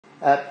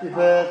Happy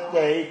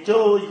birthday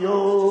to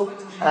you.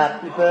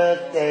 Happy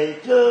birthday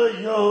to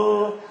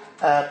you.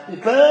 Happy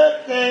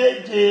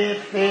birthday, dear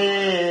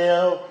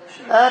Phil.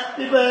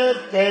 Happy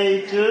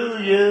birthday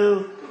to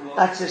you.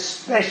 That's a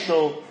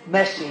special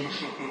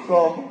message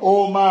from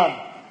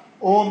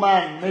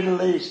Oman,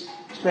 Middle East,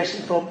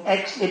 especially from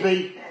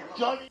XTB.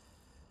 Johnny.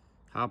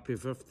 Happy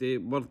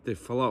 58th birthday,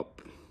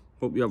 Philip.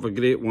 Hope you have a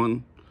great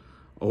one.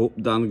 I hope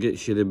Dan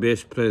gets you the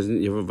best present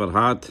you've ever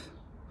had.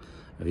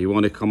 If you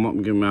want to come up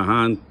and give me a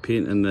hand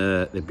painting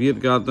the beer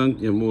garden,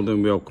 you're more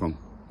than welcome.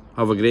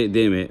 Have a great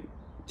day, mate.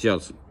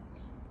 Cheers.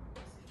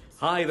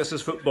 Hi, this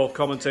is football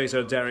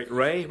commentator Derek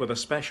Ray with a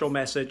special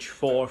message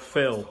for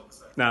Phil.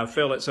 Now,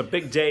 Phil, it's a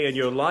big day in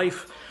your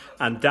life,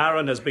 and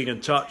Darren has been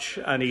in touch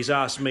and he's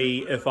asked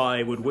me if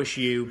I would wish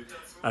you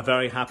a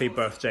very happy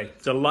birthday.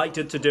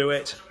 Delighted to do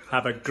it.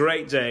 Have a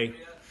great day.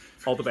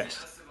 All the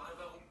best.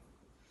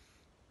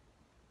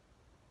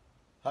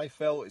 Hi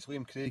Phil, it's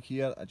Liam Craig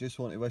here. I just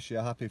want to wish you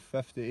a happy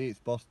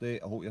 58th birthday.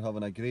 I hope you're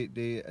having a great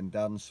day and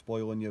Darren's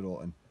spoiling your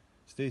rotten.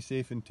 Stay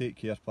safe and take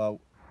care,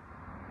 pal.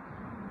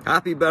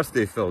 Happy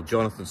birthday, Phil.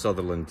 Jonathan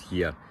Sutherland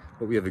here.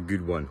 Hope you have a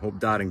good one. Hope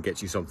Darren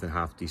gets you something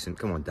half decent.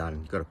 Come on, Darren,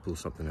 you've got to pull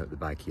something out the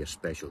bag here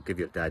special. Give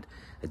your dad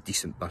a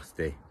decent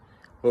birthday.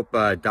 Hope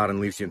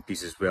Darren leaves you in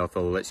peace as well,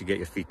 Phil. Lets you get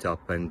your feet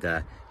up and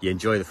you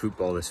enjoy the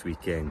football this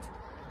weekend.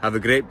 Have a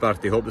great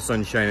birthday. Hope the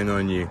sun's shining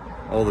on you.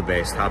 All the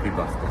best. Happy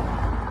birthday.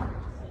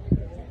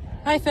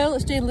 Hi Phil,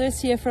 it's Jane Lewis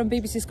here from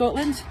BBC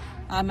Scotland.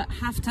 I'm at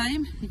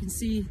half-time. You can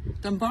see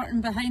Dumbarton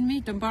behind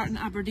me, Dumbarton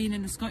Aberdeen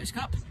in the Scottish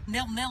Cup.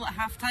 0-0 at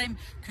half-time.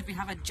 Could we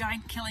have a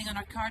giant killing on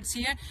our cards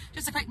here?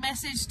 Just a quick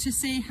message to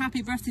say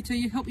happy birthday to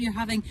you. Hope you're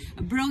having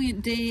a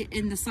brilliant day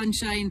in the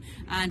sunshine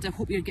and I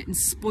hope you're getting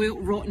spoilt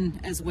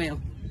rotten as well.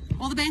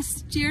 All the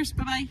best. Cheers.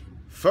 Bye-bye.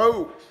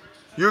 Phil,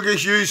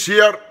 Yugish Hughes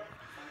here.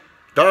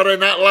 Darren,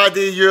 that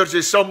laddie of yours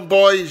is some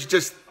boys.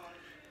 Just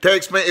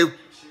text me to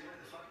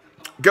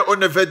get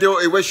on the video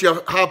to wish you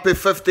a happy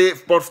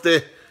 58th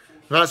birthday.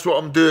 That's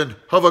what I'm doing.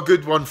 Have a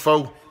good one,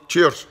 Phil.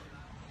 Cheers.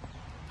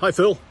 Hi,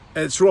 Phil.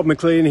 It's Rob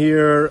McLean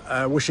here,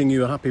 wishing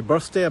you a happy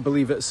birthday. I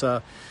believe it's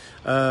a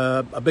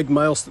big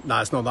milestone. Nah,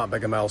 it's not that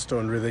big a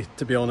milestone, really,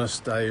 to be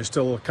honest. You're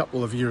still a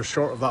couple of years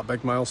short of that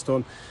big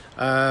milestone.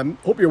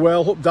 Hope you're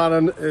well. Hope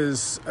Darren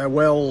is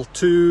well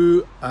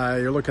too.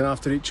 You're looking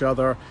after each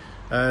other.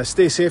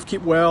 Stay safe,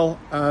 keep well,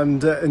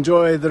 and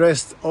enjoy the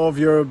rest of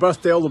your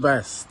birthday. All the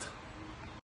best.